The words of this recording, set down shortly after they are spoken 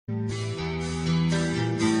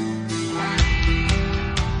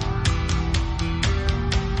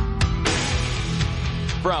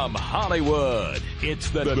From Hollywood, it's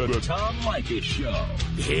the Tom Leykis Show.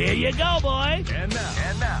 Here you go, boy. And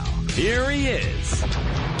now, here he is,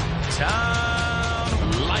 Tom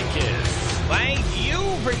Leykis. Thank you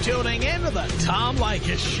for tuning in to the Tom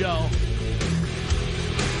Leykis Show.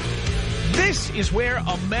 This is where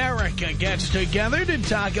America gets together to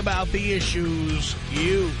talk about the issues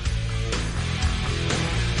you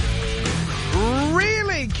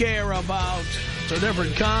really care about. It's a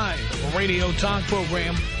different kind of radio talk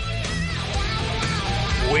program.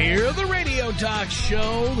 We're the radio talk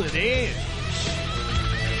show that is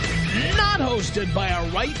not hosted by a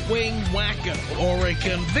right-wing wacko or a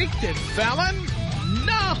convicted felon.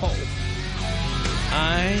 No.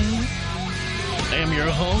 I am your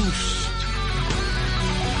host.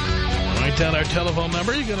 Write down our telephone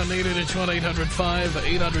number. You're going to need it. It's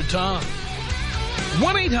 1-800-5800-TOM.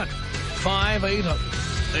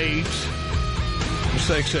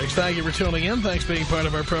 1-800-5800-866. Thank you for tuning in. Thanks for being part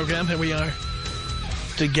of our program. Here we are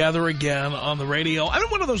together again on the radio. I'm in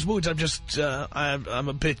one of those moods. I'm just, I'm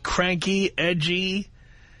a bit cranky, edgy.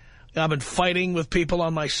 I've been fighting with people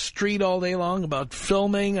on my street all day long about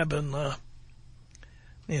filming. I've been,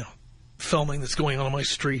 filming that's going on my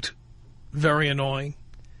street. Very annoying.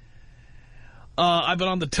 I've been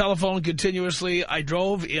on the telephone continuously. I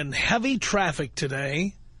drove in heavy traffic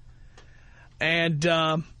today. And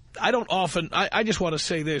I don't often, I just want to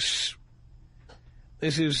say this.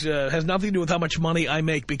 This is has nothing to do with how much money I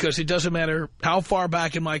make, because it doesn't matter how far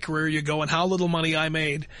back in my career you go and how little money I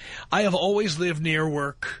made. I have always lived near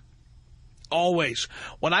work. Always.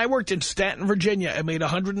 When I worked in Staunton, Virginia, and made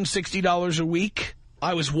 $160 a week,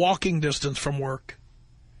 I was walking distance from work.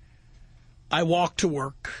 I walked to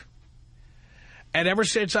work. And ever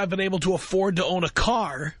since I've been able to afford to own a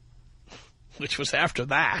car, which was after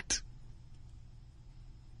that,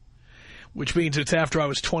 which means it's after I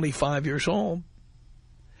was 25 years old,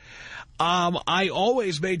 I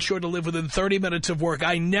always made sure to live within 30 minutes of work.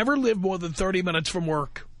 I never lived more than 30 minutes from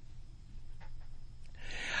work.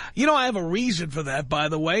 You know, I have a reason for that, by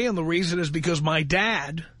the way, and the reason is because my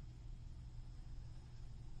dad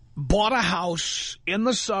bought a house in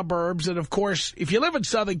the suburbs. And, of course, if you live in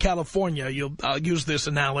Southern California, I'll use this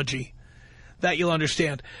analogy that you'll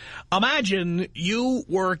understand. Imagine you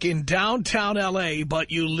work in downtown L.A.,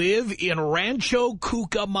 but you live in Rancho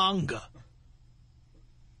Cucamonga.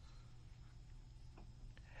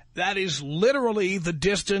 That is literally the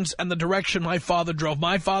distance and the direction my father drove.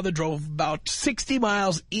 My father drove about 60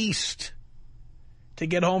 miles east to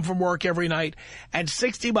get home from work every night and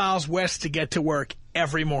 60 miles west to get to work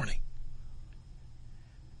every morning.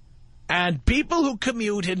 And people who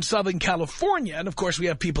commute in Southern California, and of course we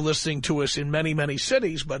have people listening to us in many, many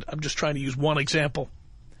cities, but I'm just trying to use one example.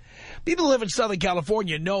 People who live in Southern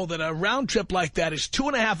California know that a round trip like that is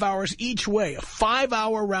 2.5 hours each way, a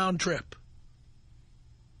 5-hour round trip.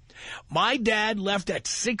 My dad left at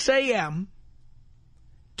 6 a.m.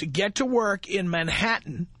 to get to work in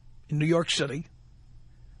Manhattan, in New York City,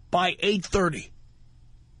 by 8:30.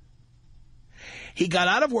 He got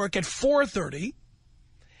out of work at 4:30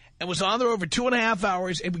 and was on the road for 2.5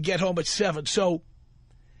 hours and would get home at 7. So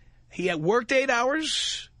he had worked 8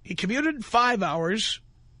 hours, he commuted 5 hours,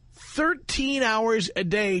 13 hours a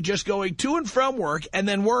day just going to and from work and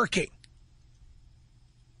then working.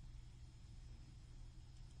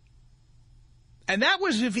 And that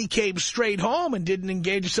was if he came straight home and didn't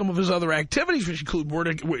engage in some of his other activities, which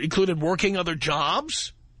included working other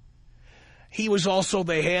jobs. He was also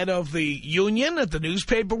the head of the union at the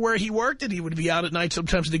newspaper where he worked, and he would be out at night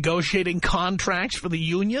sometimes negotiating contracts for the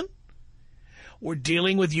union or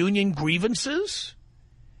dealing with union grievances.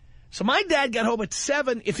 So my dad got home at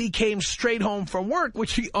 7 if he came straight home from work,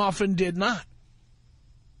 which he often did not.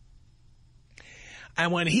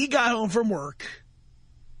 And when he got home from work,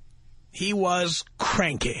 he was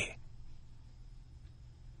cranky.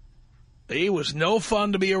 He was no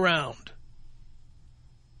fun to be around.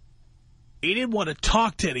 He didn't want to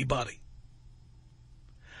talk to anybody.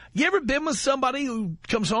 You ever been with somebody who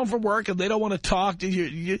comes home from work and they don't want to talk to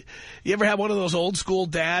you? You ever have one of those old school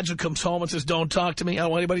dads who comes home and says, "Don't talk to me. I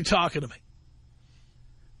don't want anybody talking to me."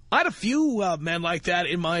 I had a few men like that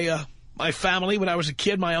in my family when I was a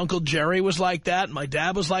kid. My Uncle Jerry was like that. My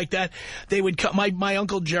dad was like that. They would come. My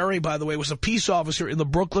Uncle Jerry, by the way, was a peace officer in the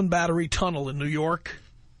Brooklyn Battery Tunnel in New York.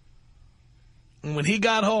 And when he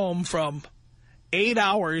got home from 8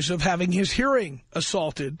 hours of having his hearing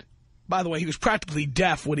assaulted, by the way, he was practically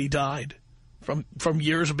deaf when he died from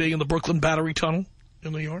years of being in the Brooklyn Battery Tunnel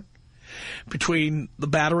in New York, between the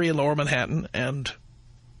Battery in Lower Manhattan and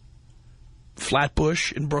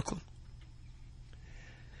Flatbush in Brooklyn.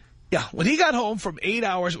 Yeah, when he got home from 8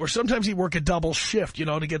 hours, or sometimes he'd work a double shift, you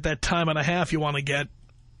know, to get that time and a half you want to get.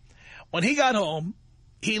 When he got home,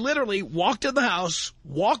 he literally walked in the house,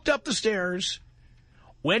 walked up the stairs,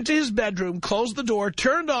 went to his bedroom, closed the door,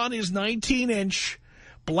 turned on his 19-inch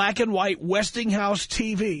black and white Westinghouse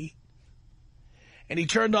TV, and he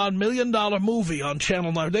turned on $1 Million Movie on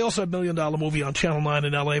Channel 9. They also have $1 Million Movie on Channel 9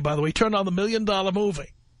 in L.A., by the way. He turned on the $1 Million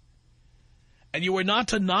Movie. And you were not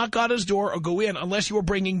to knock on his door or go in unless you were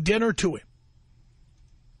bringing dinner to him.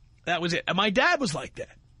 That was it. And my dad was like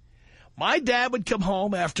that. My dad would come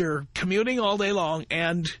home after commuting all day long,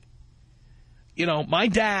 and, you know, my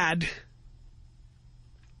dad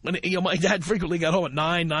frequently got home at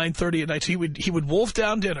 9:30 at night. So he would wolf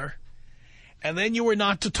down dinner, and then you were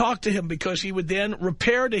not to talk to him because he would then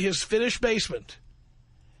repair to his finished basement,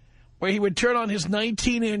 where he would turn on his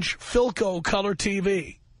 19-inch Philco color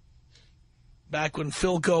TV. Back when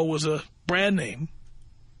Philco was a brand name.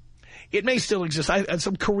 It may still exist.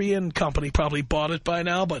 Some Korean company probably bought it by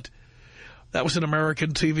now, but that was an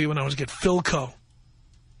American TV when I was a kid. Philco.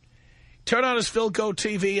 Turn on his Philco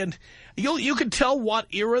TV, and you can tell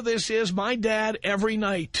what era this is. My dad, every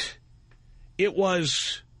night, it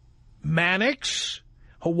was Mannix,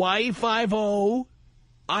 Hawaii Five-0,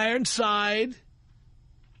 Ironside,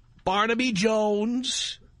 Barnaby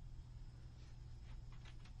Jones,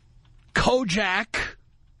 Kojak.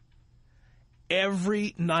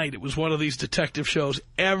 Every night. It was one of these detective shows.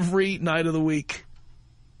 Every night of the week.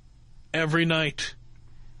 Every night.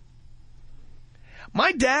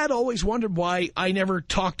 My dad always wondered why I never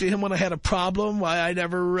talked to him when I had a problem, why I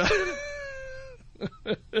never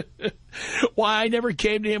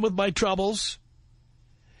came to him with my troubles.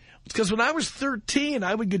 It's because when I was 13,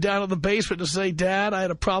 I would go down to the basement to say, Dad, I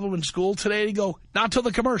had a problem in school today. And he'd go, not till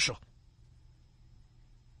the commercial.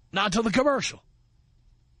 Not till the commercial.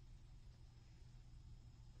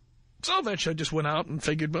 So eventually I just went out and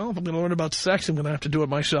figured, well, if I'm going to learn about sex, I'm going to have to do it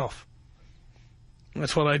myself.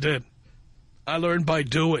 That's what I did. I learned by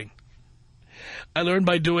doing. I learned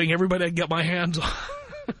by doing everybody I can get my hands on.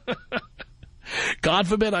 God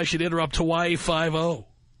forbid I should interrupt Hawaii Five-0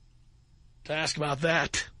 to ask about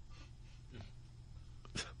that.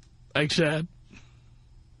 Thanks, Dad.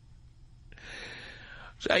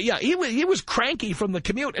 So, yeah, he was cranky from the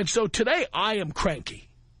commute, and so today I am cranky.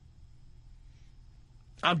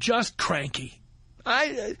 I'm just cranky.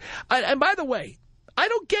 And by the way,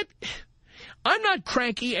 I'm not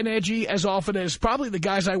cranky and edgy as often as probably the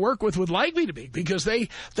guys I work with would like me to be, because they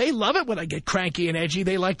love it when I get cranky and edgy.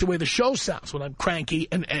 They like the way the show sounds when I'm cranky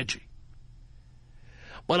and edgy.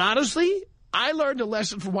 But honestly, I learned a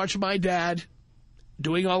lesson from watching my dad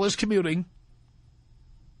doing all his commuting.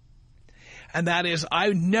 And that is, I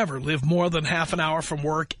never live more than half an hour from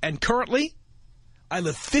work. And currently, I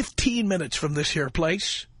live 15 minutes from this here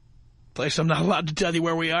place. Place I'm not allowed to tell you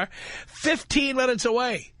where we are. 15 minutes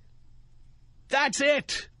away. That's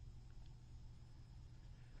it.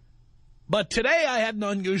 But today I had an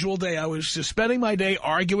unusual day. I was just spending my day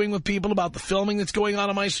arguing with people about the filming that's going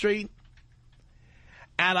on my street.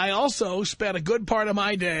 And I also spent a good part of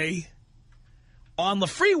my day on the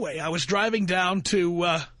freeway. I was driving down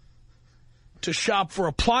to shop for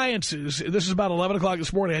appliances. This is about 11 o'clock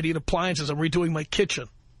this morning. I need appliances. I'm redoing my kitchen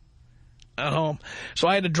at home. So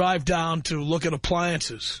I had to drive down to look at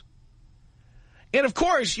appliances. And of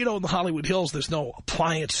course, you know, in the Hollywood Hills, there's no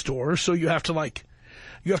appliance store. So you have to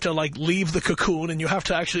leave the cocoon, and you have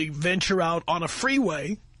to actually venture out on a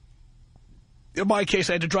freeway. In my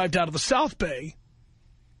case, I had to drive down to the South Bay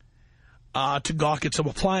to gawk at some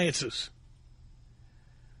appliances.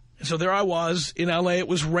 And so there I was in L.A. It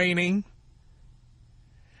was raining.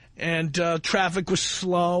 And traffic was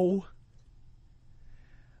slow.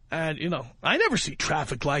 And, you know, I never see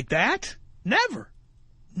traffic like that. Never.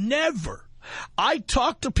 Never. I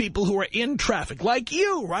talk to people who are in traffic, like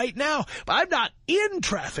you right now. But I'm not in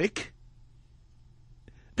traffic.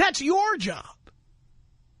 That's your job.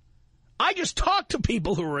 I just talk to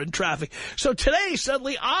people who are in traffic. So today,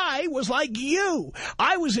 suddenly, I was like you.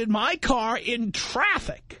 I was in my car in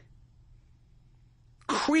traffic,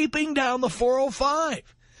 creeping down the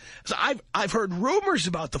 405. So I've heard rumors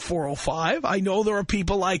about the 405. I know there are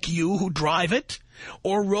people like you who drive it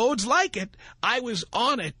or roads like it. I was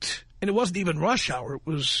on it, and it wasn't even rush hour. It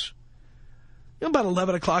was about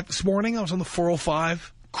 11 o'clock this morning. I was on the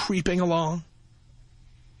 405, creeping along.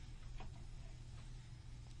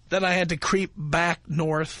 Then I had to creep back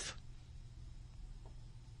north.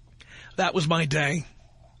 That was my day.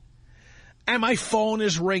 And my phone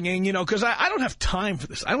is ringing, you know, because I don't have time for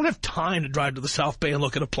this. I don't have time to drive to the South Bay and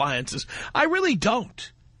look at appliances. I really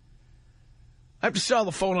don't. I have to sit on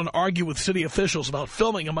the phone and argue with city officials about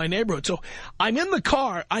filming in my neighborhood. So I'm in the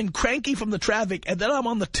car, I'm cranky from the traffic, and then I'm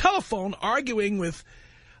on the telephone arguing with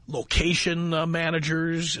location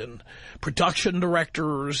managers and production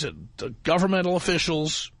directors and governmental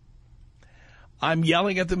officials. I'm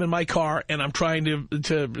yelling at them in my car, and I'm trying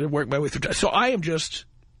to work my way through. So I am just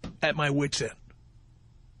at my wit's end.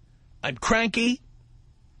 I'm cranky.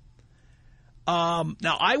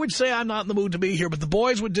 Now, I would say I'm not in the mood to be here, but the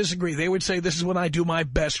boys would disagree. They would say this is when I do my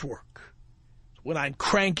best work, when I'm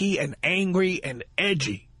cranky and angry and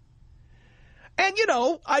edgy. And, you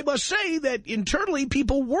know, I must say that internally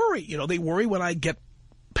people worry. You know, they worry when I get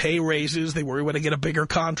pay raises. They worry when I get a bigger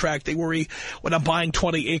contract. They worry when I'm buying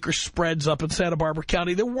 20-acre spreads up in Santa Barbara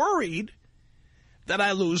County. They're worried that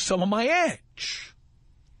I lose some of my edge.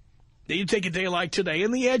 You take a day like today,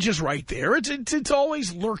 and the edge is right there. It's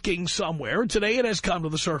always lurking somewhere. Today it has come to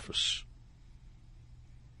the surface.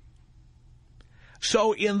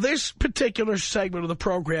 So in this particular segment of the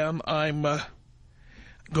program, I'm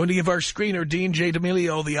going to give our screener, Dean J.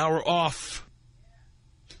 D'Amelio, the hour off.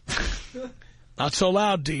 Not so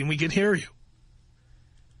loud, Dean. We can hear you.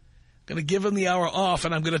 I'm going to give him the hour off,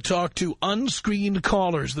 and I'm going to talk to unscreened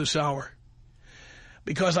callers this hour.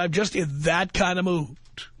 Because I'm just in that kind of mood.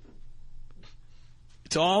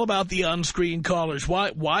 It's all about the unscreened callers.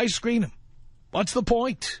 Why screen them? What's the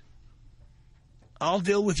point? I'll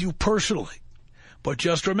deal with you personally. But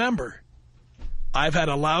just remember, I've had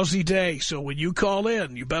a lousy day, so when you call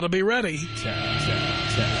in, you better be ready.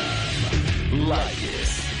 Leykis.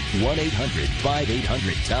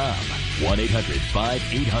 1-800-5800-TOM.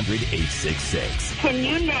 1-800-5800-866. Can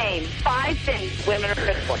you name 5 things women are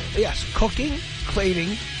good for? Yes, cooking,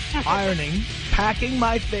 cleaning, ironing, packing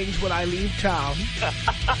my things when I leave town,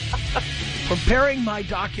 preparing my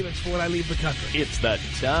documents for when I leave the country. It's the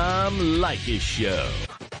Tom Leykis Show.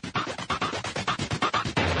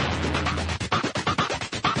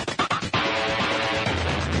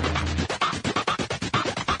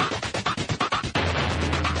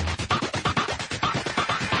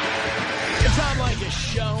 The Tom Leykis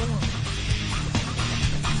Show.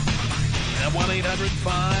 At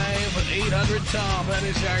 1-800-5800-TOM. That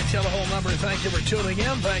is our telephone number. Thank you for tuning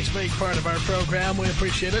in. Thanks for being part of our program. We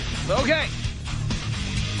appreciate it. Okay.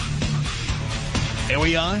 Here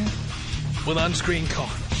we are with unscreened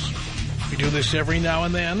callers. We do this every now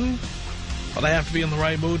and then, but I have to be in the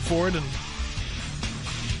right mood for it, and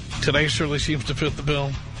today certainly seems to fit the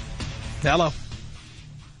bill. Hello.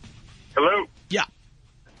 Hello? Yeah.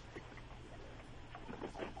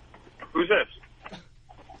 Who's this?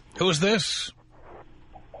 Who's this?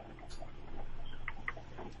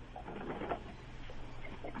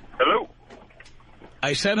 Hello?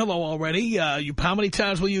 I said hello already. How many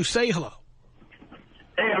times will you say hello?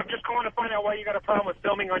 Hey, I'm just calling to find out why you got a problem with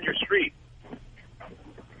filming on your street.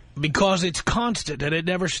 Because it's constant and it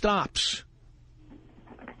never stops.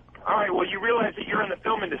 All right, well, you realize that you're in the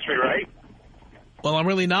film industry, right? Well, I'm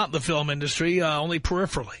really not in the film industry, only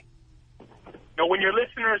peripherally. No, when your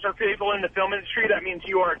listeners are people in the film industry, that means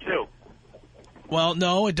you are too. Well,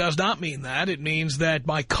 no, it does not mean that. It means that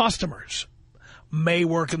my customers may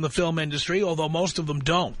work in the film industry, although most of them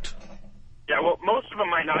don't. Yeah, well, most of them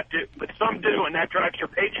might not do, but some do, and that drives your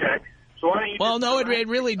paycheck. So why don't you Well, just no, it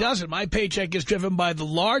really doesn't. My paycheck is driven by the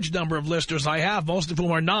large number of listeners I have, most of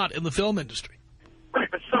whom are not in the film industry. Right,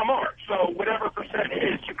 but some are. So whatever percent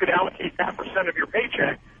it is, you could allocate that percent of your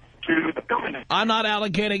paycheck to the film industry. I'm not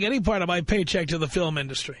allocating any part of my paycheck to the film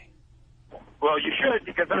industry. Well, you should,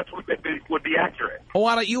 because that's what would be accurate. Well,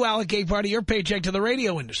 why don't you allocate part of your paycheck to the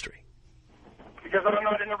radio industry? Because I'm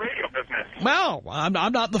not in the radio business. Well, I'm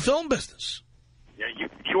not in the film business. Yeah,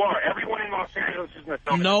 you are. Everyone in Los Angeles is in the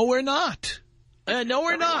film No, we're not. No,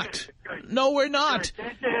 we're not. No, we're not. You're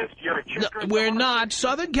a dentist, you're a chicker. We're not.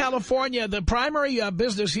 Southern California, the primary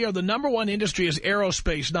business here, the #1 industry is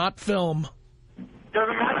aerospace, not film.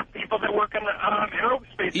 Doesn't matter. People that work in the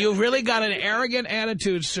aerospace. You've really got an arrogant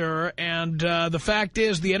attitude, sir, and the fact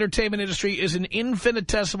is the entertainment industry is an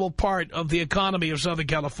infinitesimal part of the economy of Southern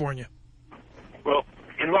California. Well,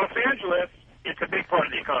 in Los Angeles, it's a big part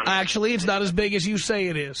of the economy. Actually, it's not as big as you say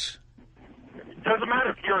it is. It doesn't matter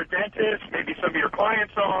if you're a dentist, maybe some of your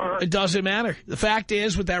clients are. It doesn't matter. The fact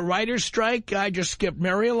is, with that writer's strike, I just skipped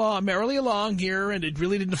merrily along here, and it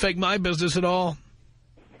really didn't affect my business at all.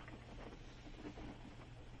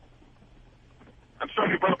 I'm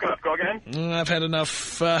sorry you broke up. Go again? I've had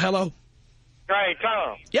enough. Hello? Hey,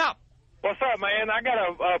 Tom. Yeah. What's up, man? I got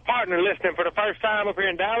a partner listening for the first time up here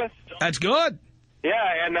in Dallas. That's good.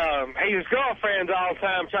 Yeah, and his girlfriend's all the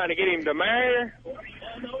time trying to get him to marry her.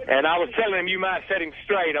 And I was telling him you might set him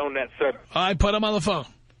straight on that subject. I put him on the phone.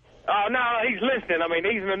 Oh, no, he's listening. I mean,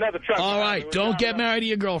 he's in another truck. All right, don't get married to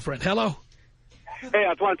your girlfriend. Hello? Hey,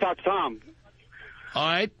 I just want to talk to Tom. All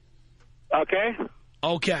right. Okay?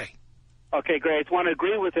 Okay. Okay, great. I just want to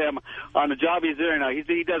agree with him on the job he's doing.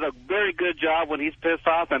 He does a very good job when he's pissed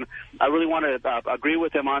off, and I really want to agree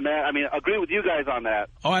with him on that. I mean, agree with you guys on that.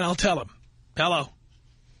 All right, I'll tell him. Hello?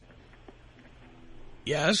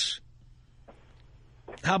 Yes?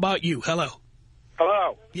 How about you? Hello?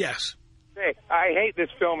 Hello? Yes. Hey, I hate this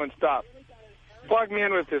filming stuff. Plug me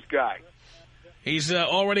in with this guy. He's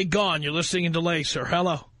already gone. You're listening in delay, sir.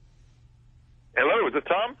 Hello? Hello, is it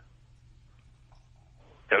Tom?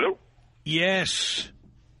 Hello? Yes.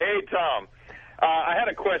 Hey, Tom. I had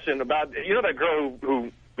a question about, you know that girl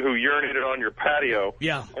who urinated on your patio?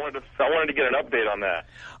 Yeah. I wanted to get an update on that.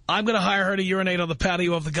 I'm going to hire her to urinate on the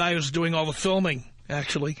patio of the guy who's doing all the filming,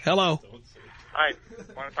 actually. Hello? Hi.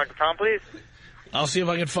 Want to talk to Tom, please? I'll see if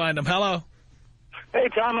I can find him. Hello? Hey,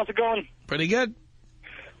 Tom, how's it going? Pretty good.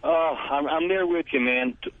 I'm there with you,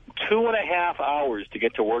 man. 2.5 hours to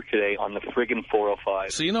get to work today on the friggin'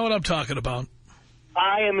 405. So you know what I'm talking about.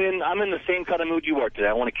 I'm in the same kind of mood you are today.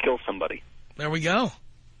 I want to kill somebody. There we go.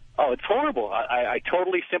 Oh, it's horrible. I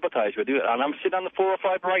totally sympathize with you. And I'm sitting on the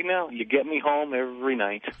 405 right now. You get me home every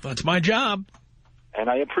night. That's my job. And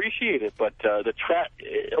I appreciate it. But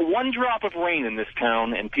one drop of rain in this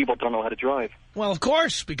town and people don't know how to drive. Well, of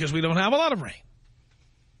course, because we don't have a lot of rain.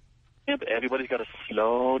 Yeah, but everybody's got to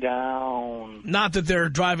slow down. Not that they're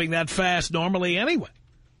driving that fast normally anyway.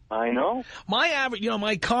 I know. My average,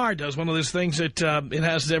 my car does one of those things that it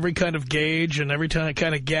has every kind of gauge and every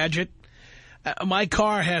kind of gadget. My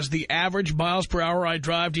car has the average miles per hour I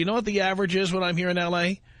drive. Do you know what the average is when I'm here in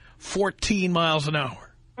L.A.? 14 miles an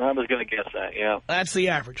hour. I was going to guess that, yeah. That's the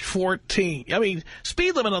average, 14. I mean,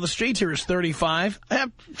 speed limit on the streets here is 35.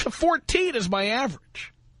 14 is my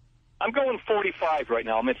average. I'm going 45 right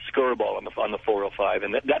now. I'm at Skirball on the 405,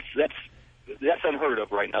 and that's unheard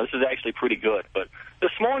of right now. This is actually pretty good. But this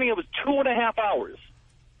morning it was 2.5 hours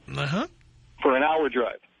for an hour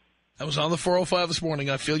drive. I was on the 405 this morning.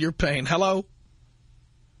 I feel your pain. Hello?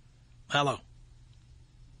 Hello?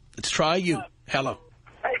 Let's try you. Hello?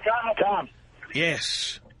 Hey, Tom.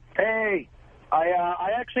 Yes. Hey, I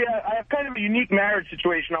have kind of a unique marriage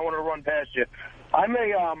situation I want to run past you. I'm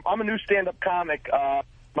a new stand-up comic.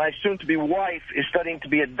 My soon-to-be wife is studying to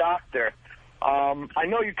be a doctor. I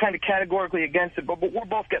know you're kind of categorically against it, but we're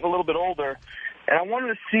both getting a little bit older, and I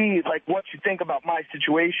wanted to see what you think about my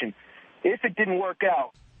situation. If it didn't work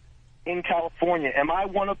out in California, am I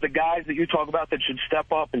one of the guys that you talk about that should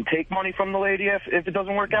step up and take money from the lady if it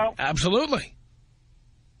doesn't work out? Absolutely.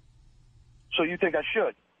 So you think I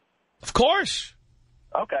should? Of course.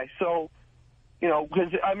 Okay, so,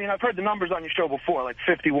 because, I've heard the numbers on your show before, like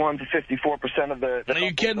 51 to 54% of the... Are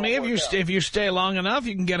you kidding me? If you stay long enough,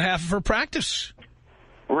 you can get half of her practice.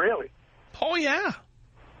 Really? Oh, yeah.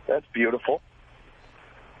 That's beautiful.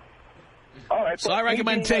 All right. So I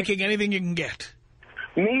recommend taking anything you can get.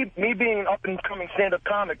 Me being an up-and-coming stand-up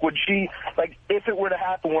comic, would she, if it were to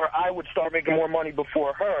happen where I would start making more money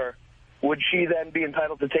before her, would she then be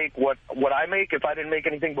entitled to take what I make if I didn't make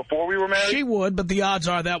anything before we were married? She would, but the odds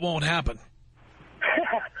are that won't happen.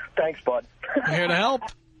 Thanks, bud. I'm here to help.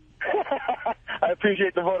 I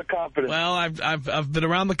appreciate the vote of confidence. Well, I've been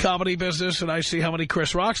around the comedy business, and I see how many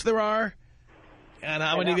Chris Rocks there are and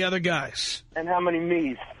how many of the other guys. And how many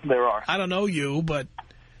me's there are. I don't know you, but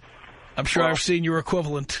I'm sure I've seen your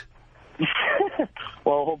equivalent.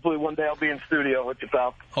 Well, hopefully one day I'll be in studio with you,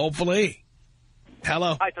 pal. Hopefully.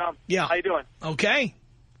 Hello. Hi, Tom. Yeah. How you doing? Okay.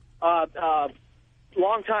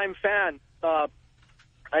 Long-time fan.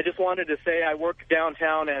 I just wanted to say I work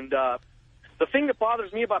downtown, and the thing that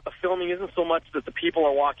bothers me about the filming isn't so much that the people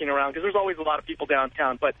are walking around, because there's always a lot of people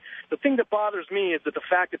downtown, but the thing that bothers me is that the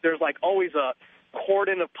fact that there's, always a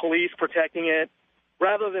cordon of police protecting it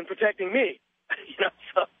rather than protecting me.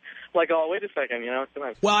 So, oh, wait a second,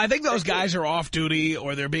 Well, I think those guys are off duty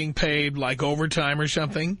or they're being paid, overtime or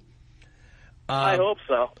something. I hope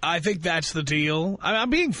so. I think that's the deal. I'm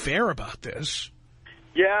being fair about this.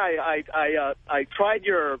 Yeah, I tried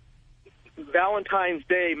your Valentine's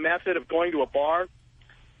Day method of going to a bar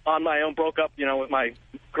on my own, broke up, with my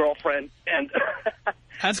girlfriend. And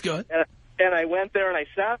that's good. And I went there and I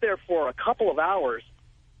sat there for a couple of hours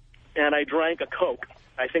and I drank a Coke.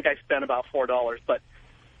 I think I spent about $4, but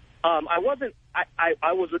I wasn't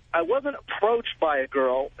approached by a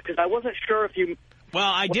girl because I wasn't sure if you... Well,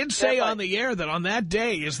 I did say on the air that on that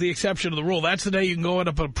day is the exception to the rule. That's the day you can go up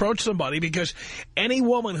and approach somebody, because any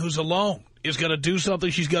woman who's alone is going to do something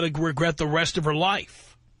she's going to regret the rest of her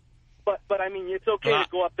life. But I mean, it's okay to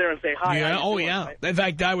go up there and say hi. Yeah. Oh, yeah. In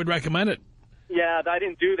fact, I would recommend it. Yeah, I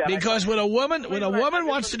didn't do that. Because when a woman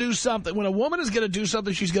wants to do something, when a woman is going to do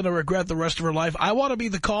something she's going to regret the rest of her life, I want to be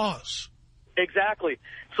the cause. Exactly.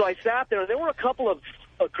 So I sat there, and there were a couple of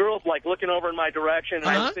girls, like, looking over in my direction, and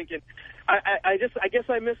I was thinking, I guess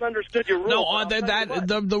I misunderstood your rule. No,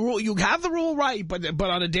 the rule, you have the rule right, but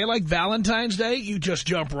on a day like Valentine's Day, you just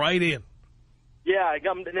jump right in. Yeah,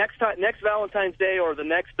 the next Valentine's Day or the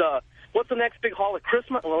next, what's the next big holiday?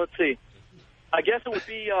 Christmas? Well, let's see. I guess it would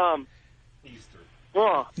be, Easter.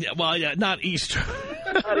 Oh. Yeah, well, yeah, not Easter.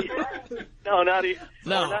 Not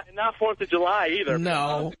 4th of July either.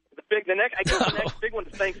 No. The next big one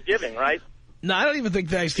is Thanksgiving, right? No, I don't even think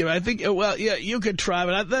Thanksgiving. I think, well, yeah, you could try,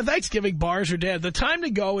 but the Thanksgiving bars are dead. The time to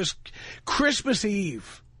go is Christmas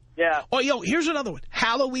Eve. Yeah. Oh, here's another one.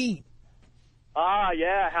 Halloween. Ah,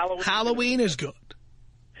 yeah, Halloween. Halloween is good.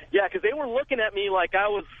 Yeah, because they were looking at me like I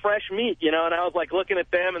was fresh meat, and I was, like, looking at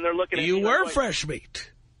them, and they're looking at me. You were like, fresh meat.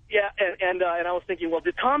 Yeah, and I was thinking, well,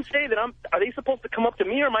 did Tom say that are they supposed to come up to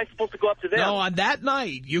me, or am I supposed to go up to them? No, on that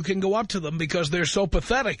night, you can go up to them because they're so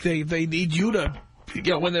pathetic. They need you to,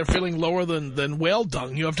 when they're feeling lower than whale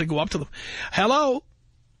dung, you have to go up to them. Hello?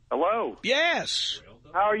 Hello? Yes.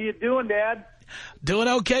 How are you doing, Dad? Doing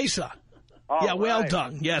okay, son. All yeah, whale right.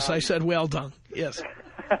 dung. Yes, I said whale dung. Yes.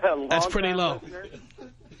 That's pretty low. Listener.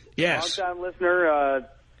 Yes. Long-time listener,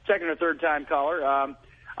 second or third time caller.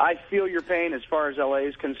 I feel your pain as far as L.A.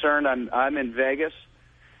 is concerned. I'm in Vegas,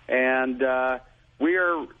 and we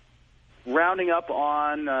are rounding up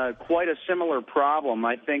on quite a similar problem.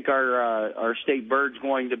 I think our state bird's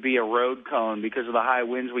going to be a road cone because of the high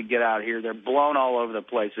winds we get out here. They're blown all over the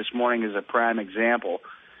place. This morning is a prime example.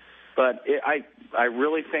 But I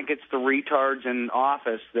really think it's the retards in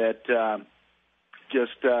office that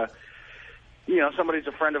somebody's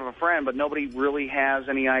a friend of a friend, but nobody really has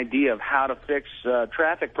any idea of how to fix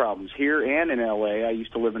traffic problems here and in L.A. I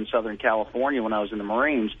used to live in Southern California when I was in the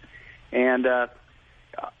Marines, and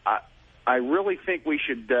I really think we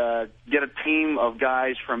should get a team of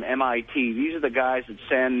guys from MIT. These are the guys that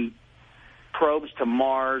send probes to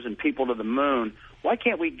Mars and people to the moon. Why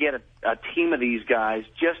can't we get a team of these guys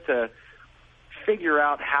just to figure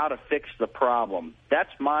out how to fix the problem?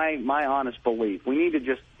 That's my honest belief. We need to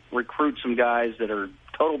just recruit some guys that are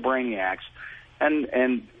total brainiacs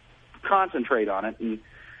and concentrate on it. And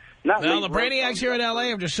not well, the brainiacs here in L.A.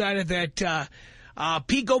 have decided that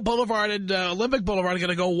Pico Boulevard and Olympic Boulevard are going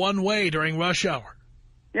to go one way during rush hour.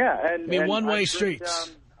 Yeah, and one-way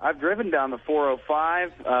streets. I've driven down the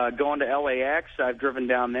 405 going to LAX. I've driven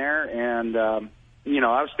down there, and I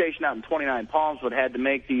was stationed out in 29 Palms, but had to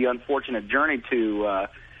make the unfortunate journey to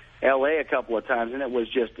L.A. a couple of times, and it was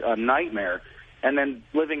just a nightmare. And then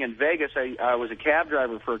living in Vegas, I was a cab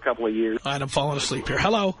driver for a couple of years. All right, I'm falling asleep here.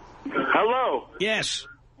 Hello. Hello. Yes.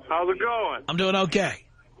 How's it going? I'm doing okay.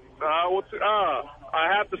 I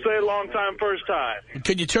have to say long time, first time.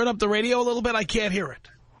 Could you turn up the radio a little bit? I can't hear it.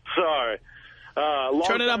 Sorry.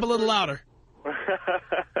 Turn it up a little louder.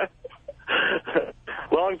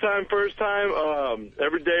 Long time, first time.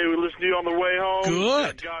 Every day we listen to you on the way home.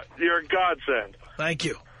 Good. You're a godsend. Thank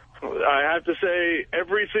you. I have to say,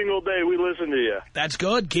 every single day we listen to you. That's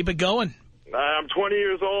good. Keep it going. I'm 20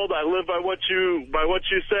 years old. I live by what you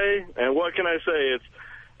say, and what can I say?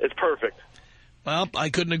 It's perfect. Well, I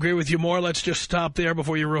couldn't agree with you more. Let's just stop there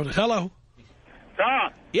before you ruin it. Hello.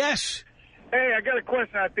 Tom. Yes. Hey, I got a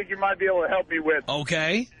question I think you might be able to help me with.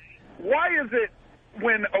 Okay. Why is it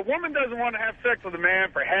when a woman doesn't want to have sex with a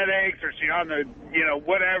man for headaches or she's on the,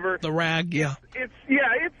 whatever. The rag, yeah.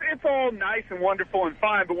 It's all nice and wonderful and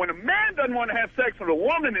fine, but when a man doesn't want to have sex with a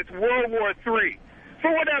woman, it's World War III. For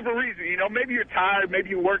whatever reason, maybe you're tired, maybe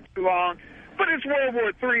you worked too long, but it's World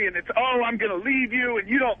War III, and it's, I'm going to leave you, and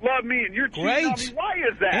you don't love me, and you're cheating on me. Why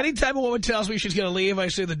is that? Anytime a woman tells me she's going to leave, I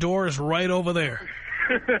say the door is right over there.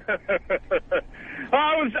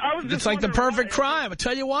 It's like the perfect crime. I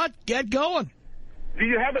tell you what, get going. Do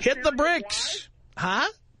you have a hit the bricks? Huh?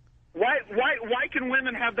 Why can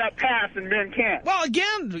women have that pass and men can't? Well,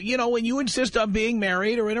 again, when you insist on being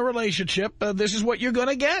married or in a relationship, this is what you're going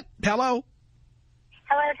to get. Hello?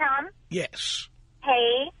 Hello, Tom? Yes.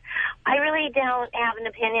 Hey, I really don't have an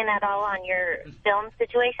opinion at all on your film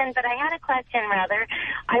situation, but I had a question, rather.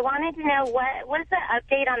 I wanted to know what's the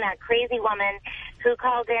update on that crazy woman who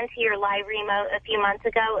called into your live remote a few months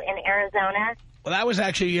ago in Arizona? Well, that was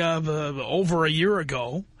actually over a year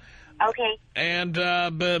ago. Okay. And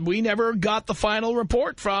we never got the final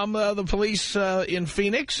report from the police in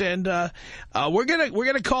Phoenix, and we're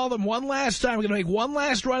gonna call them one last time. We're gonna make one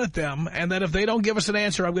last run at them, and then if they don't give us an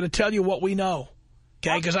answer, I'm gonna tell you what we know.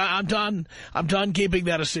 Okay? Because I'm done keeping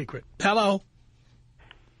that a secret. Hello.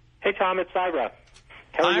 Hey, Tom. It's Ira.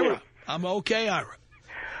 How are you? I'm okay, Ira.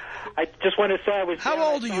 I just want to say I was... How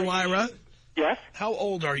old are you, Ira? Yes? How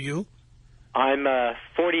old are you? I'm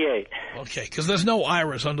 48. Okay, because there's no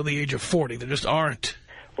Iras under the age of 40. There just aren't.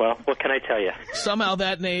 Well, what can I tell you? Somehow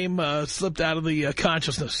that name slipped out of the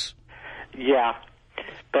consciousness. Yeah,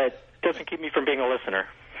 but doesn't keep me from being a listener.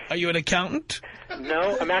 Are you an accountant?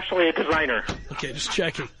 No, I'm actually a designer. Okay, just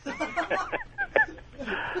checking.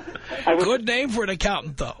 Good name for an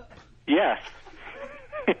accountant, though. Yes.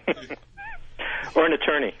 Or an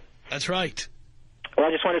attorney. That's right. Well,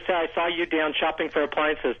 I just want to say I saw you down shopping for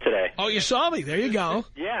appliances today. Oh, you saw me. There you go.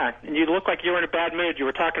 Yeah, and you look like you were in a bad mood. You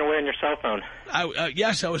were talking away on your cell phone.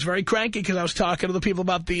 Yes, I was very cranky because I was talking to the people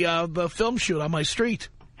about the film shoot on my street.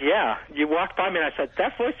 Yeah, you walked by me and I said,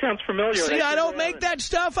 that voice sounds familiar. See, I don't make that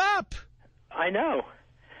stuff up. I know.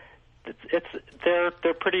 They're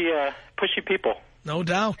pretty pushy people. No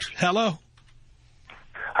doubt. Hello.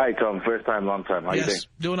 Hi, Tom. First time, long time. How you doing?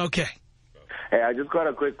 Doing okay. Hey, I just got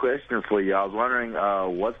a quick question for you. I was wondering,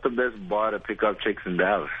 what's the best bar to pick up chicks in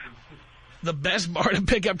Dallas? The best bar to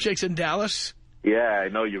pick up chicks in Dallas? Yeah, I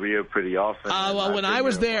know you're here pretty often. Well, when I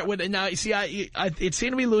was there, now you see, it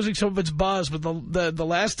seemed to be losing some of its buzz. But the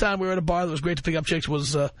last time we were at a bar that was great to pick up chicks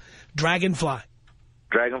was Dragonfly.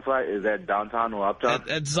 Dragonfly, is that downtown or uptown?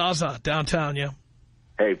 At Zaza, downtown, yeah.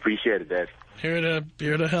 Hey, appreciate it, Dad.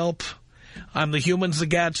 Here to help. I'm the Humans the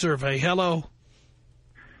Gat survey. Hello.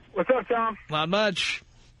 What's up, Tom? Not much.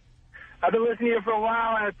 I've been listening to you for a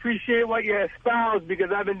while. I appreciate what you espouse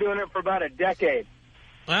because I've been doing it for about a decade.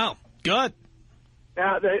 Wow, good.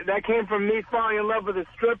 Now, that came from me falling in love with a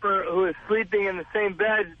stripper who was sleeping in the same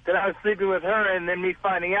bed that I was sleeping with her, and then me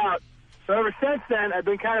finding out. So ever since then, I've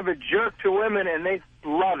been kind of a jerk to women, and they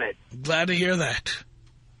love it. Glad to hear that.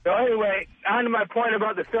 So anyway, on to my point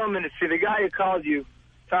about the film industry. The guy who called you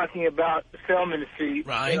talking about the film industry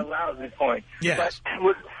made a lousy point. Yes.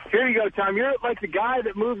 But here you go, Tom. You're like the guy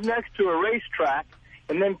that moves next to a racetrack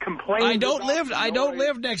and then complains. I don't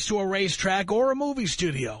live next to a racetrack or a movie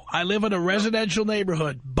studio. I live in a residential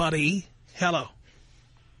neighborhood, buddy. Hello.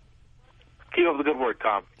 Keep up the good work,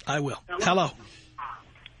 Tom. I will. Hello.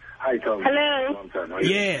 Hi, Tom. Hello.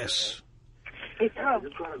 Yes. Hey, Tom.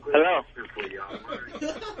 Hello.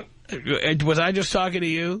 Was I just talking to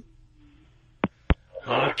you?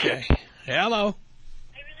 Okay. Hello.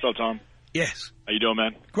 What's up, Tom? Yes. How you doing,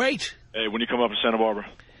 man? Great. Hey, when you come up to Santa Barbara?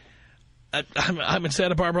 I'm in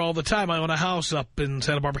Santa Barbara all the time. I own a house up in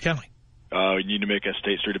Santa Barbara County. You need to make a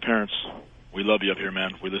State Street appearance. We love you up here,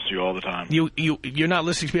 man. We listen to you all the time. You're not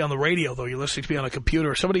listening to me on the radio, though. You're listening to me on a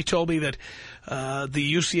computer. Somebody told me that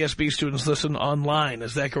the UCSB students listen online.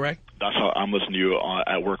 Is that correct? That's how I'm listening to you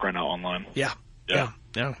at work right now online. Yeah.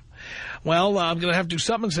 Well, I'm going to have to do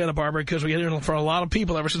something in Santa Barbara because we get in for a lot of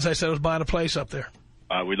people ever since I said I was buying a place up there.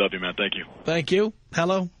 We love you, man. Thank you. Thank you.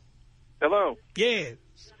 Hello? Hello. Yes.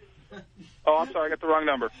 Oh, I'm sorry. I got the wrong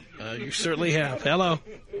number. You certainly have. Hello?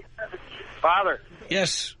 Father.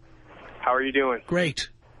 Yes. How are you doing? Great.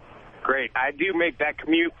 Great. I do make that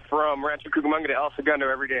commute from Rancho Cucamonga to El Segundo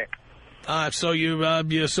every day. So you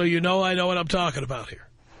know I know what I'm talking about here.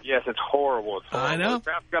 Yes, it's horrible. It's horrible. I know. The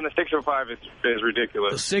traffic on the 605 is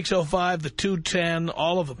ridiculous. The 605, the 210,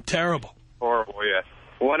 all of them. Terrible. Horrible, yes.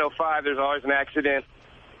 105, there's always an accident.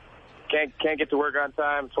 Can't get to work on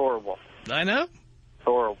time. It's horrible. I know. It's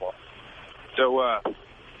horrible. So,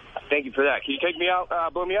 thank you for that. Can you take me out,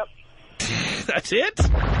 blow me up? That's it?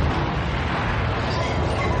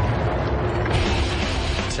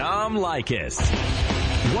 Tom Leykis.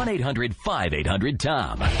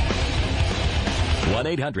 1-800-5800-TOM.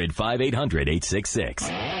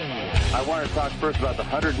 1-800-5800-866. I want to talk first about the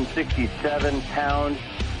 167-pound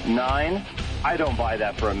 9. I don't buy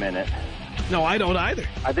that for a minute. No, I don't either.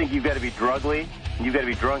 I think you've got to be drugly. You've got to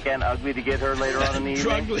be drunk and ugly to get her later on in the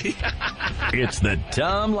evening. Drugly. It's the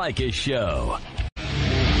Tom Leykis Show.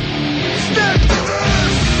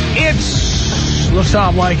 It's the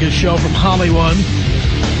Tom Leykis Show from Hollywood.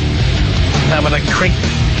 Having a cranky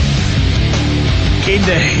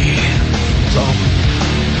day. So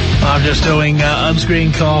I'm just doing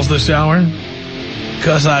unscreened calls this hour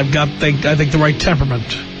because I've got, I think, the right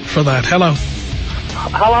temperament for that. Hello.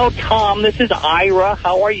 Hello, Tom. This is Ira.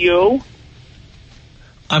 How are you?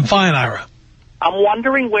 I'm fine, Ira. I'm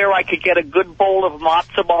wondering where I could get a good bowl of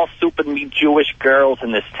matzo ball soup and meet Jewish girls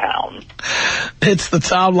in this town. It's the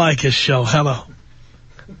Tom Leykis Show. Hello.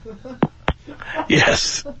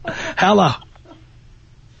 Yes. Hello.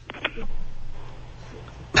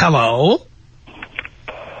 Hello.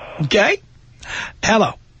 Okay.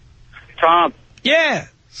 Hello. Tom. Yes.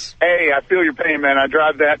 Hey, I feel your pain, man. I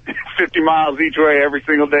drive that 50 miles each way every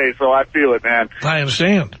single day, so I feel it, man. I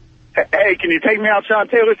understand. Hey, can you take me out Sean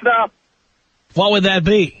Taylor style? What would that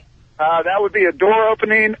be? That would be a door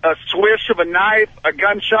opening, a swish of a knife, a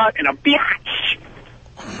gunshot, and a biatch.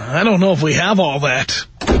 I don't know if we have all that.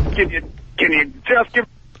 Can you just give...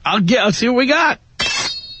 I'll see what we got.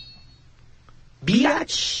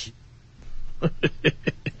 Biatch.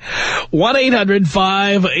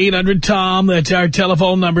 1-800-5800-TOM. That's our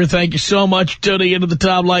telephone number. Thank you so much for tuning into the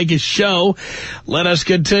Tom Leykis show. Let us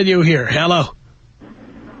continue here. Hello.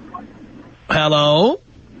 Hello.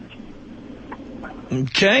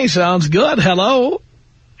 Okay, sounds good. Hello.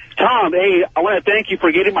 Tom, hey, I want to thank you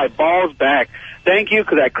for getting my balls back. Thank you,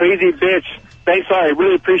 because that crazy bitch. Thanks, I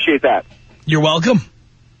really appreciate that. You're welcome.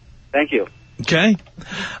 Thank you. Okay.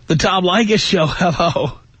 The Tom Leykis show.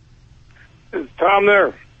 Hello. Is Tom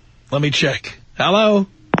there? Let me check. Hello.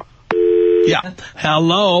 Yeah.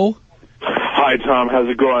 Hello. Hi, Tom. How's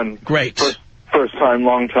it going? Great. First time,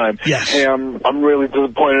 long time. Yes. Hey, I'm really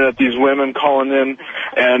disappointed at these women calling in,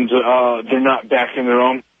 and they're not backing their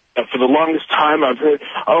own. For the longest time, I've heard,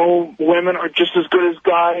 oh, women are just as good as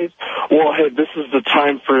guys. Well, hey, this is the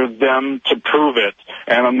time for them to prove it,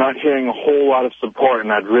 and I'm not hearing a whole lot of support,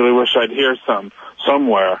 and I'd really wish I'd hear some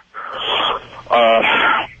somewhere.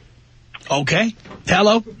 Okay.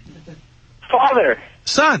 Hello. Father.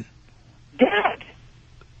 Son. Dad.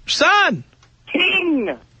 Son.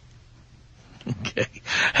 King. Okay.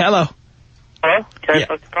 Hello. Hello? Can I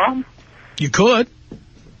talk to Tom? You could.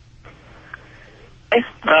 Hey,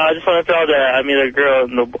 I just want to tell that I met a girl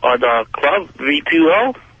in the club,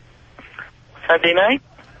 V2O, Sunday night.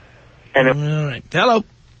 And all right. Hello. Is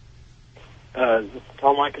this the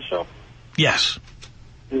Tom Leykis show? Yes.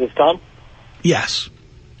 Is this Tom? Yes.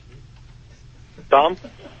 Tom?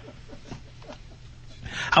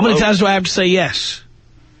 How many times do I have to say yes?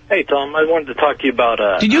 Hey, Tom, I wanted to talk to you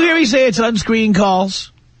about... Did you hear me say it's unscreened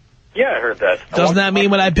calls? Yeah, I heard that. Doesn't that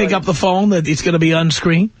mean when I pick up the phone that it's going to be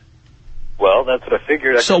unscreened? Well, that's what I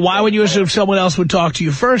figured. So why would you assume someone else would talk to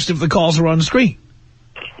you first if the calls were unscreened?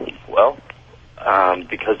 Well,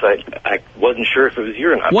 because I wasn't sure if it was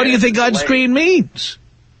you or not. What do you think unscreened means?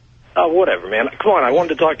 Oh, whatever, man. Come on, I wanted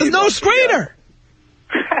to talk to you. There's no screener.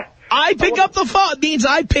 I pick up the phone. It means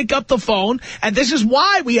I pick up the phone, and this is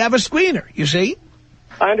why we have a screener, you see?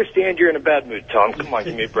 I understand you're in a bad mood, Tom. Come on,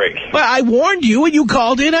 give me a break. But I warned you, and you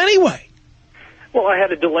called in anyway. Well, I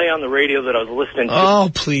had a delay on the radio that I was listening to. Oh,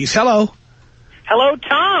 please. Hello. Hello,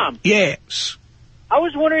 Tom. Yes. I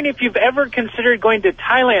was wondering if you've ever considered going to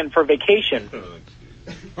Thailand for vacation.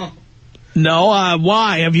 No,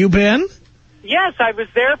 why? Have you been? Yes, I was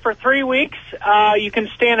there for 3 weeks. You can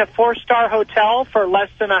stay in a 4-star hotel for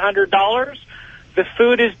less than $100. The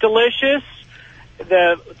food is delicious.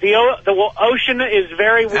 The ocean is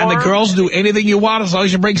very warm. And the girls do anything you want as long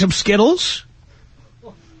as you bring some Skittles?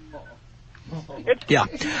 Yeah.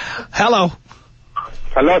 Hello.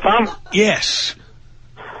 Hello, Tom? Yes.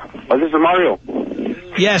 Oh, this is Mario.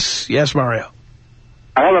 Yes, Mario.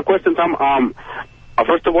 I have a question, Tom.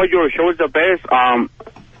 First of all, your show is the best. I'm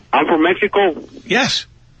from Mexico. Yes.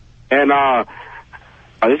 And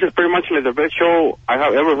this is pretty much like the best show I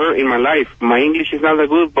have ever heard in my life. My English is not that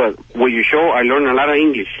good, but with your show, I learned a lot of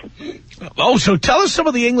English. Oh, so tell us some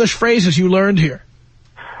of the English phrases you learned here.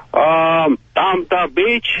 Tom the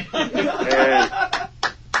beach.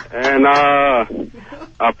 and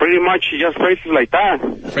pretty much just phrases like that.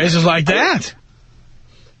 Phrases like that?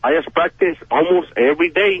 I just practice almost every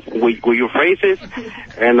day with your phrases,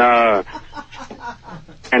 and I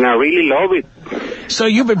really love it. So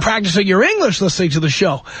you've been practicing your English listening to the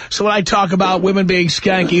show. So when I talk about women being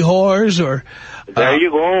skanky whores or... there you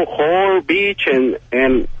go, whore, beach, and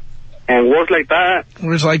words like that.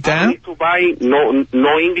 Words like that? I need to buy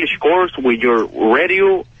no English course with your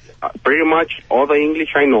radio. Pretty much all the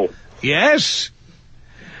English I know. Yes.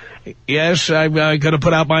 Yes, I'm going to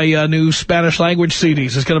put out my new Spanish language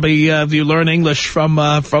CDs. It's going to be you learn English from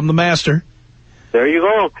the master. There you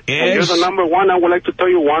go. Yes. And you're the number one. I would like to tell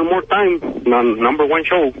you one more time. Number one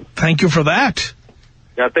show. Thank you for that.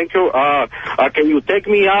 Yeah, thank you. Can you take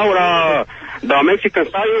me out the Mexican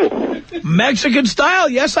style? Mexican style?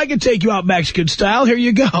 Yes, I can take you out Mexican style. Here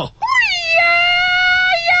you go.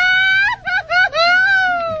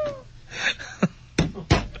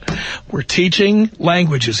 We're teaching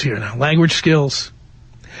languages here now, language skills.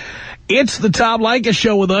 It's the Tom Leykis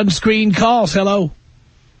Show with unscreened calls. Hello.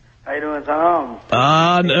 How you doing, Tom?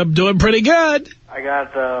 I'm doing pretty good. I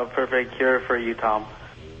got the perfect cure for you, Tom.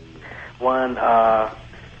 One,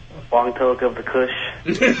 long toke of the Kush.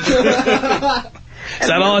 Is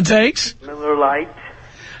that all it takes? Miller Lite.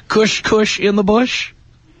 Kush in the bush?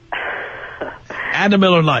 And a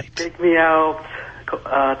Miller Lite. Take me out,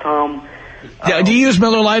 Tom. Do you use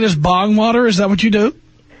Miller Lite as bong water? Is that what you do?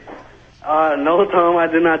 No, Tom, I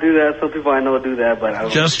did not do that. Some people I know do that, but I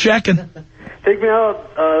Just checking. Take me out.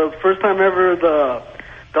 First time ever, the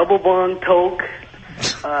double bong toke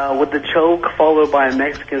with the choke, followed by a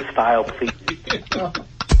Mexican style, please.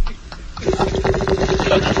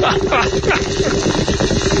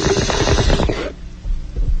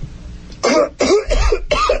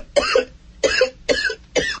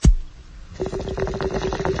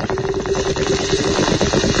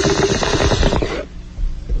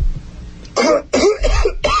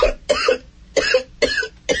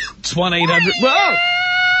 It's 1-800. Whoa!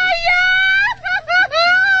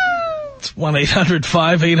 It's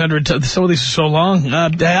 1-800-5800. Some of these are so long.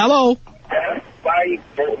 Hello.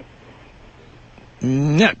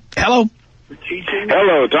 Yeah. Hello.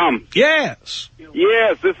 Hello, Tom. Yes.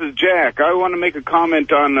 Yes, this is Jack. I want to make a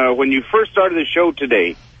comment on when you first started the show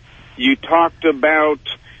today. You talked about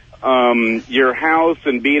your house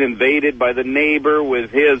and being invaded by the neighbor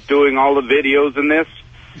with his doing all the videos and this.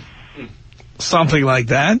 Something like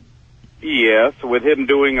that. Yes, with him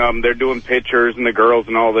doing, they're doing pictures and the girls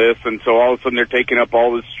and all this, and so all of a sudden they're taking up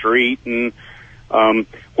all the street. And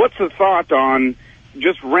what's the thought on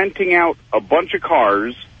just renting out a bunch of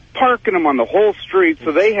cars, parking them on the whole street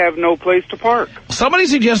so they have no place to park? Somebody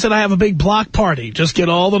suggested I have a big block party. Just get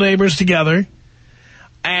all the neighbors together.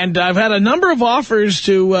 And I've had a number of offers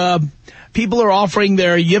to, people are offering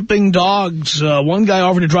their yipping dogs. One guy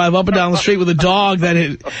offered to drive up and down the street with a dog.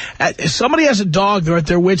 Somebody has a dog, they're at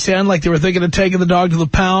their wit's end, like they were thinking of taking the dog to the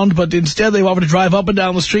pound, but instead they've offered to drive up and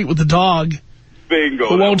down the street with the dog. Bingo.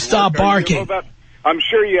 Who won't stop barking. I'm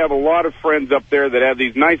sure you have a lot of friends up there that have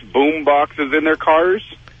these nice boom boxes in their cars.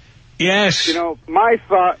 Yes. You know, my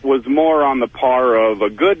thought was more on the par of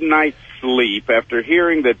a good night's sleep after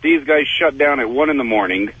hearing that these guys shut down at 1 in the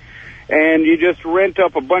morning, and you just rent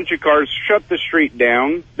up a bunch of cars, shut the street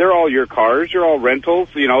down. They're all your cars. You're all rentals.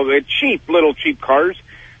 You know, they're cheap, little cheap cars,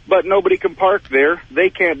 but nobody can park there.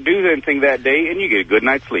 They can't do anything that day, and you get a good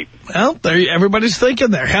night's sleep. Well, everybody's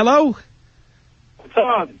thinking there. Hello? What's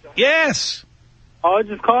up? Yes. I was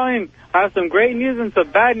just calling. I have some great news and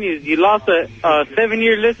some bad news. You lost a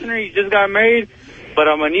 7-year listener. You just got married, but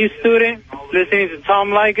I'm a new student listening to Tom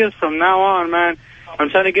Leykis from now on, man. I'm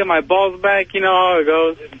trying to get my balls back. You know how it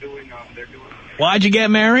goes. Why'd you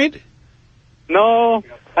get married? No,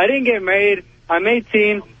 I didn't get married. I'm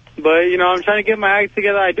 18, but, you know, I'm trying to get my act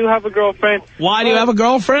together. I do have a girlfriend. Why do you have a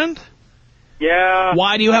girlfriend? Yeah.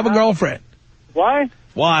 Why do you have a girlfriend? Why?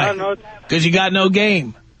 Why? I don't know. Because you got no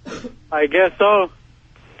game. I guess so.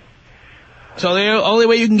 So the only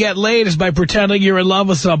way you can get laid is by pretending you're in love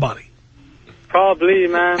with somebody. Probably,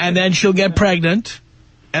 man. And then she'll get pregnant.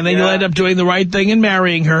 And then you'll end up doing the right thing and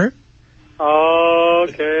marrying her.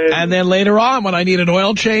 Okay. And then later on, when I need an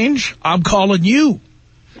oil change, I'm calling you.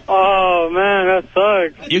 Oh, man, that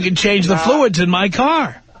sucks. You can change the fluids in my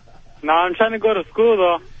car. No, I'm trying to go to school,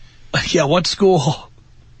 though. Yeah, what school?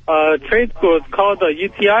 Trade school. It's called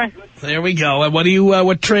UTI. There we go. And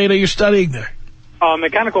what trade are you studying there?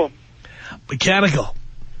 Mechanical. Mechanical.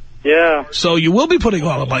 Yeah. So you will be putting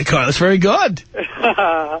oil in my car. That's very good.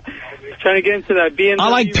 Trying to get into that BMW. I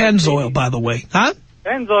like Pennzoil, by the way. Huh?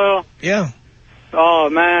 Pennzoil? Yeah. Oh,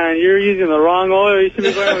 man, you're using the wrong oil. You should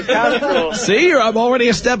be going with Castrol. See, I'm already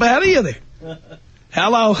a step ahead of you there.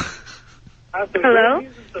 Hello. Hello?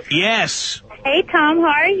 Yes. Hey, Tom, how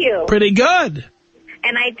are you? Pretty good.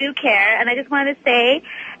 And I do care, and I just wanted to say,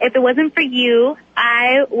 if it wasn't for you,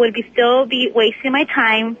 I would still be wasting my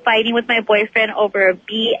time fighting with my boyfriend over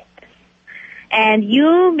BS. And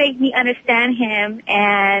you make me understand him,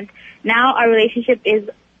 and now our relationship is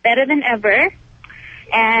better than ever.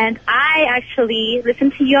 And I actually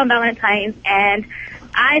listened to you on Valentine's, and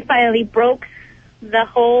I finally broke the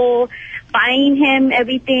whole buying him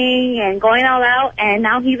everything and going all out, and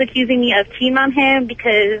now he's accusing me of cheating on him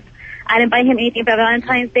because I didn't buy him anything for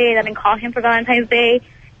Valentine's Day, and I didn't call him for Valentine's Day,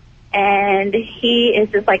 and he is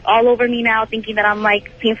just like all over me now thinking that I'm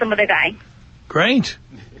like seeing some other guy. Great.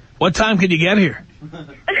 What time can you get here?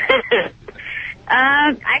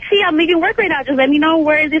 Actually, I'm leaving work right now. Just let me know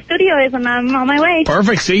where the studio is, and I'm on my way.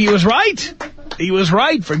 Perfect. See, he was right. He was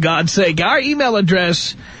right, for God's sake. Our email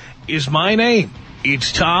address is my name.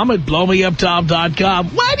 It's Tom at blowmeuptom.com.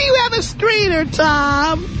 Why do you have a screener,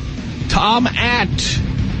 Tom? Tom at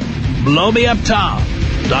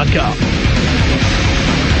blowmeuptom.com.